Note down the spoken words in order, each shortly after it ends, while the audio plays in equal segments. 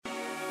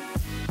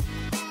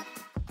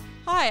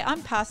Hi,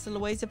 I'm Pastor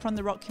Louisa from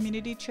the Rock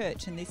Community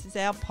Church, and this is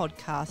our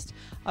podcast.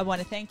 I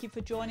want to thank you for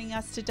joining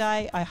us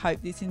today. I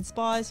hope this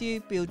inspires you,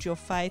 builds your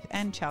faith,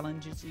 and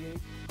challenges you.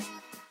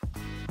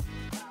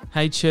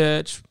 Hey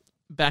church,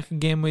 back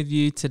again with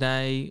you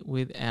today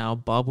with our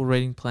Bible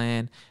reading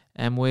plan,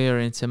 and we're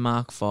into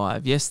Mark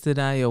 5.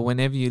 Yesterday, or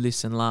whenever you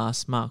listened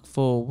last, Mark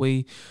 4,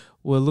 we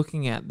were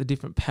looking at the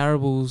different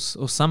parables,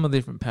 or some of the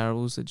different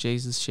parables that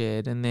Jesus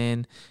shared, and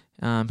then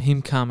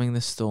him calming the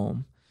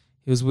storm.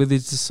 He was with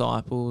his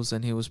disciples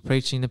and he was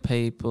preaching to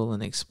people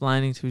and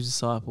explaining to his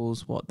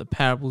disciples what the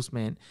parables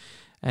meant.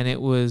 And it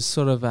was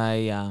sort of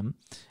a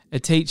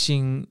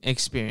teaching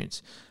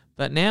experience.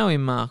 But now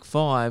in Mark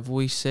 5,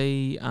 we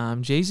see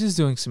Jesus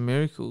doing some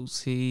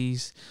miracles.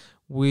 He's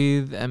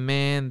with a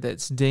man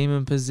that's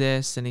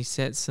demon-possessed and he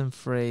sets them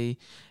free.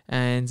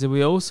 And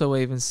we also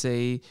even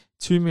see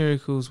two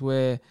miracles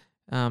where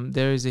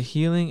there is a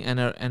healing and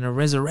a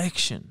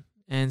resurrection.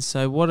 And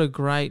so what a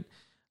great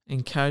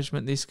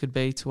encouragement this could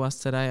be to us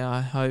today. I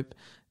hope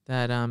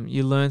that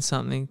you learn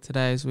something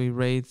today as we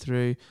read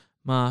through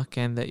Mark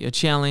and that you're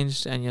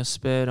challenged and you're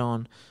spurred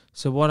on.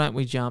 So why don't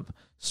we jump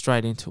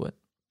straight into it?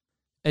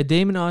 A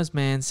demonized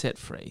man set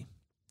free.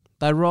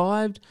 They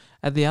arrived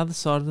at the other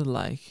side of the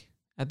lake,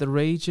 at the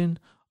region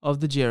of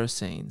the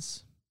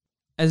Gerasenes.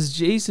 As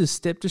Jesus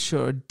stepped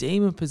ashore, a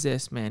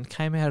demon-possessed man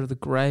came out of the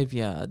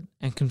graveyard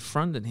and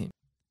confronted him.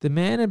 The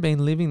man had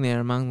been living there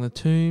among the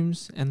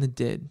tombs and the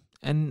dead,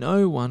 and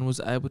no one was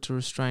able to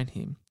restrain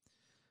him,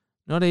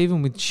 not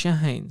even with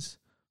chains.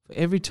 For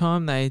every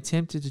time they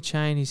attempted to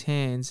chain his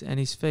hands and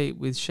his feet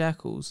with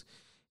shackles,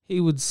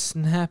 he would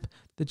snap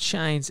the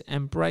chains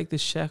and break the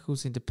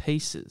shackles into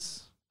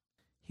pieces.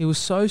 He was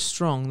so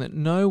strong that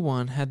no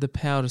one had the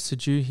power to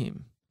subdue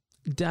him.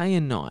 Day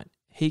and night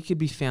he could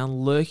be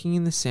found lurking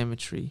in the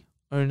cemetery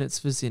or in its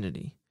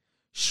vicinity,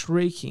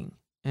 shrieking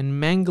and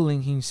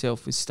mangling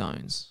himself with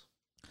stones.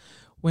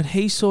 When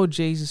he saw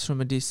Jesus from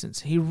a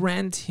distance, he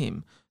ran to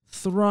him,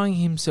 throwing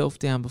himself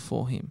down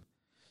before him,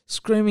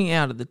 screaming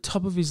out at the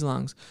top of his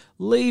lungs,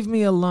 "Leave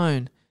me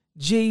alone,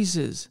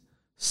 Jesus,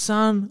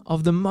 Son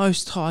of the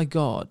Most High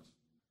God.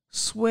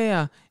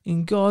 Swear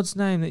in God's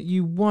name that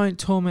you won't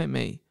torment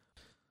me."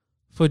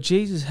 For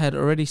Jesus had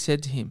already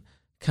said to him,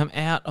 "Come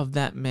out of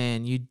that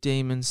man, you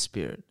demon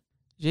spirit."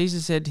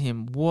 Jesus said to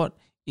him, "What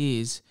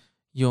is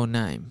your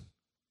name?"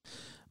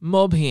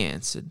 "Mob," he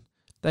answered.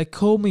 "They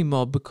call me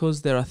Mob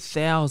because there are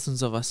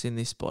thousands of us in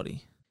this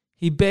body."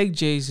 He begged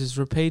Jesus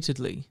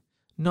repeatedly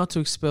not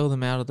to expel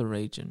them out of the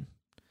region.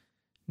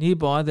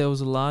 Nearby there was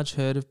a large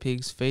herd of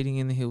pigs feeding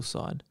in the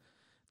hillside.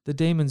 The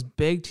demons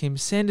begged him,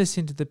 "Send us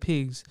into the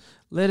pigs,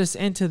 let us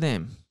enter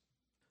them."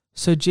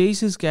 So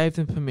Jesus gave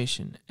them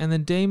permission, and the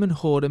demon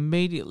horde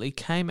immediately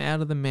came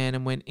out of the man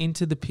and went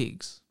into the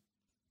pigs.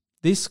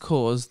 This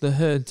caused the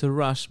herd to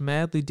rush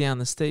madly down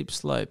the steep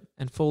slope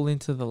and fall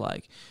into the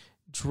lake,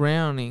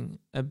 drowning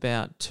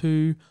about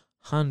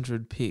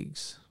 200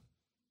 pigs.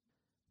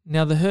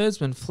 Now the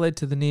herdsmen fled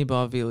to the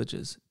nearby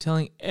villages,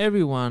 telling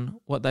everyone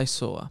what they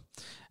saw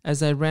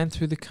as they ran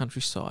through the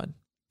countryside,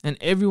 and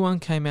everyone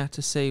came out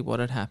to see what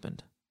had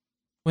happened.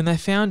 When they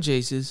found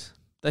Jesus,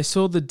 they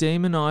saw the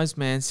demonized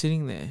man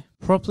sitting there,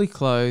 properly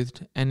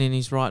clothed and in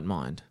his right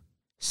mind.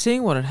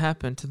 Seeing what had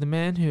happened to the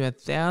man who had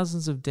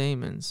thousands of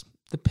demons,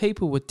 the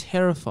people were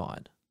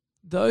terrified.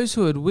 Those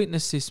who had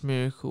witnessed this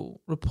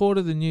miracle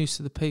reported the news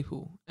to the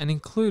people and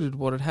included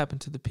what had happened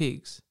to the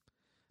pigs.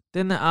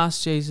 Then they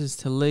asked Jesus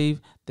to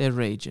leave their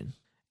region.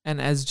 And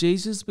as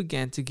Jesus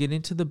began to get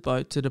into the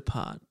boat to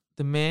depart,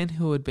 the man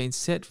who had been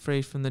set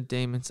free from the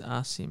demons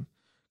asked him,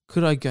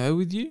 "Could I go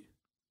with you?"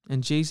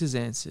 And Jesus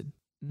answered,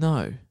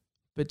 "No."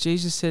 But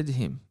Jesus said to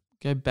him,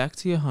 "Go back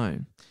to your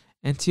home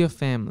and to your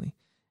family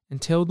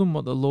and tell them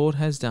what the Lord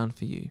has done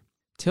for you.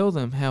 Tell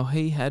them how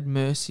he had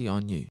mercy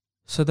on you."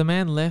 So the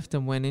man left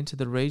and went into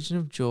the region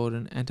of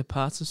Jordan and to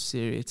parts of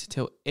Syria to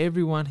tell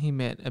everyone he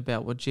met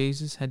about what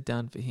Jesus had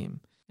done for him,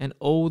 and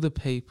all the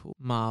people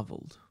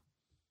marveled.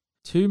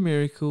 Two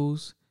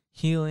miracles,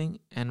 healing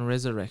and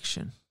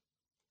resurrection.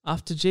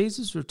 After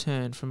Jesus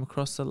returned from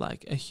across the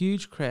lake, a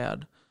huge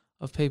crowd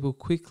of people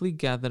quickly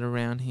gathered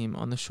around him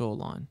on the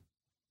shoreline.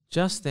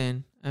 Just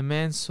then, a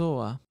man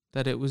saw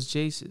that it was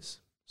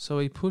Jesus, so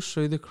he pushed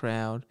through the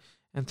crowd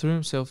and threw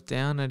himself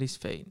down at his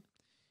feet.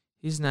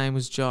 His name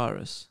was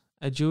Jairus,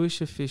 a Jewish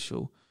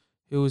official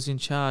who was in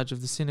charge of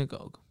the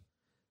synagogue.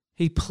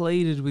 He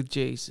pleaded with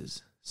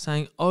Jesus,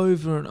 saying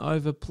over and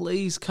over,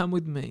 "Please come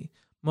with me.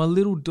 My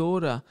little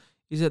daughter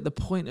is at the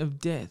point of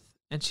death,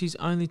 and she's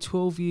only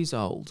 12 years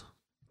old.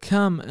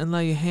 Come and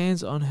lay your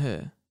hands on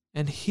her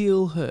and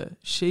heal her.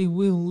 She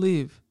will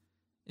live."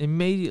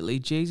 Immediately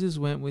Jesus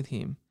went with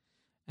him,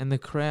 and the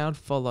crowd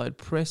followed,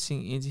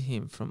 pressing into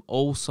him from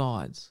all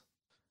sides.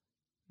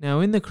 Now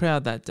in the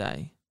crowd that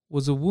day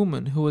was a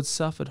woman who had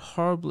suffered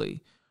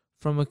horribly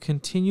from a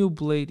continual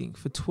bleeding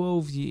for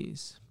 12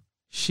 years.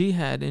 She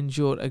had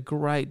endured a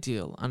great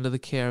deal under the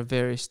care of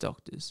various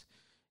doctors,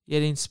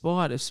 yet in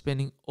spite of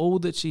spending all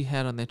that she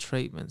had on their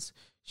treatments,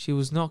 she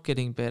was not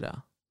getting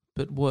better,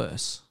 but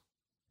worse.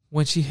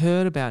 When she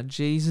heard about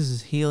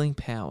Jesus' healing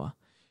power,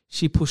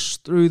 she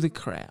pushed through the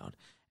crowd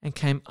and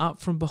came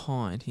up from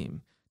behind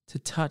him to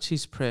touch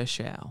his prayer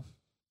shawl.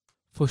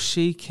 For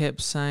she kept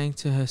saying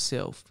to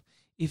herself,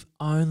 "If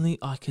only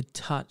I could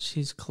touch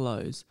his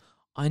clothes,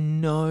 I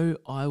know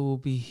I will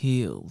be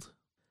healed."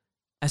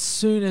 As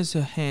soon as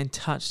her hand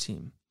touched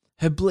him,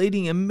 her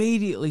bleeding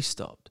immediately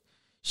stopped.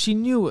 She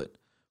knew it,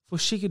 for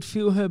she could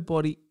feel her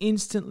body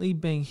instantly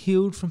being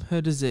healed from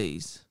her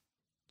disease.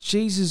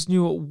 Jesus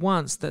knew at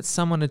once that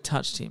someone had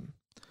touched him,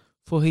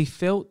 for he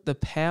felt the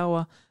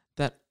power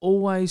that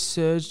always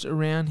surged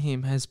around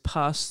him has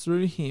passed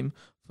through him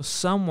for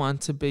someone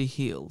to be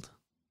healed.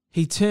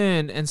 He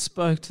turned and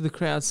spoke to the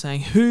crowd,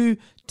 saying, "Who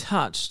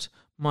touched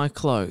my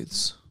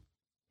clothes?"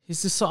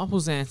 His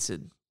disciples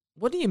answered,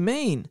 "What do you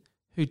mean,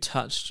 who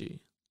touched you?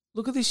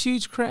 Look at this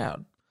huge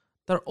crowd.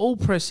 They're all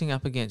pressing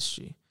up against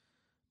you."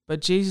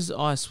 But Jesus'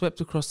 eyes swept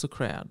across the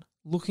crowd,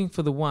 looking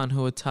for the one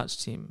who had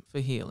touched him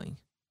for healing.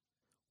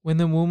 When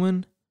the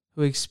woman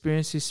who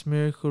experienced this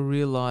miracle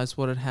realized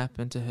what had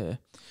happened to her,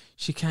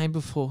 she came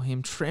before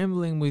him,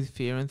 trembling with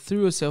fear, and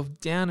threw herself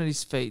down at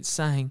his feet,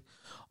 saying,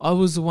 "I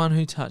was the one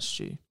who touched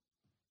you."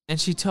 And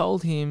she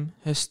told him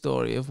her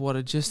story of what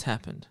had just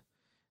happened.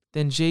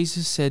 Then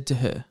Jesus said to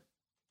her,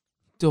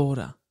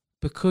 "Daughter,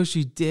 because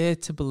you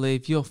dared to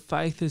believe, your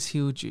faith has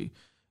healed you.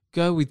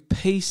 Go with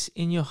peace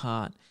in your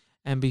heart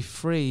and be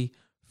free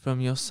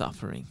from your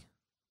suffering."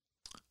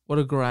 What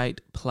a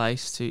great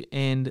place to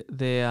end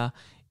there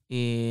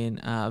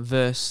in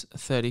verse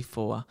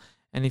 34.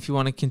 And if you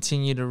want to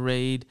continue to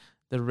read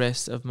the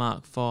rest of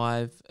Mark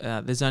 5,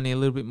 there's only a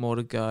little bit more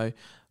to go.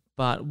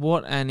 But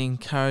what an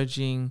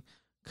encouraging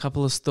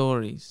couple of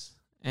stories.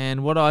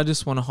 And what I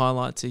just want to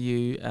highlight to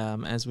you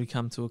as we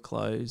come to a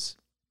close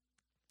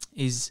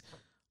is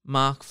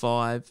Mark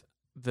 5,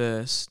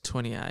 verse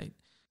 28.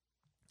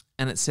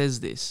 And it says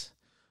this,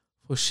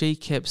 "For she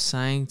kept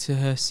saying to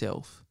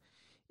herself,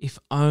 'If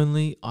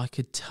only I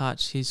could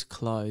touch his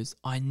clothes,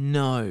 I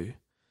know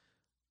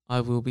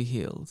I will be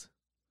healed.'"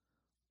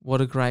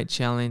 What a great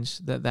challenge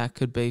that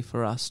could be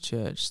for us,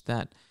 church,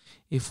 that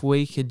if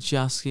we could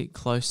just get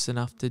close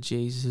enough to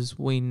Jesus,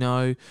 we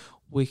know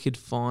we could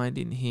find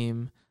in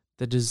him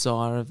the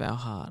desire of our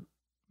heart.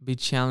 Be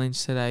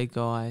challenged today,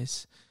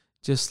 guys,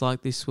 just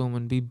like this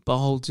woman. Be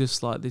bold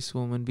just like this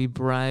woman. Be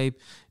brave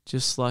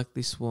just like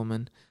this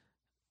woman,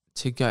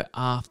 to go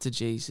after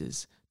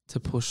Jesus, to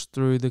push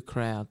through the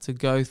crowd, to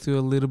go through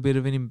a little bit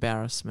of an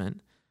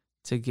embarrassment,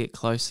 to get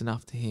close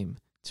enough to him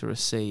to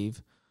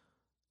receive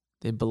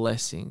the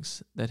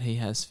blessings that he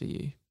has for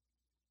you.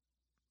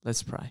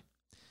 Let's pray.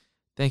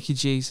 Thank you,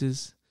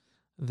 Jesus,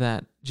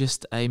 that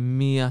just a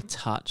mere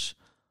touch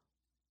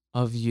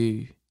of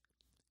you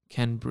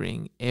can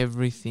bring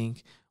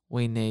everything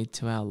we need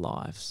to our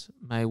lives.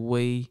 May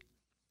we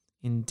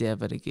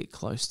endeavor to get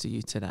close to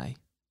you today.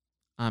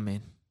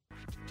 Amen.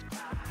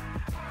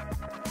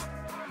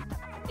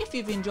 If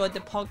you've enjoyed the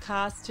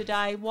podcast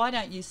today, why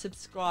don't you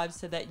subscribe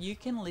so that you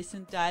can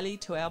listen daily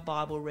to our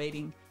Bible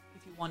reading?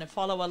 If you want to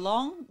follow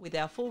along with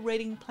our full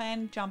reading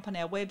plan, jump on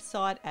our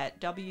website at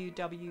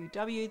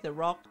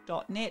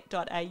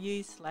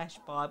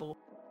www.therock.net.au/Bible.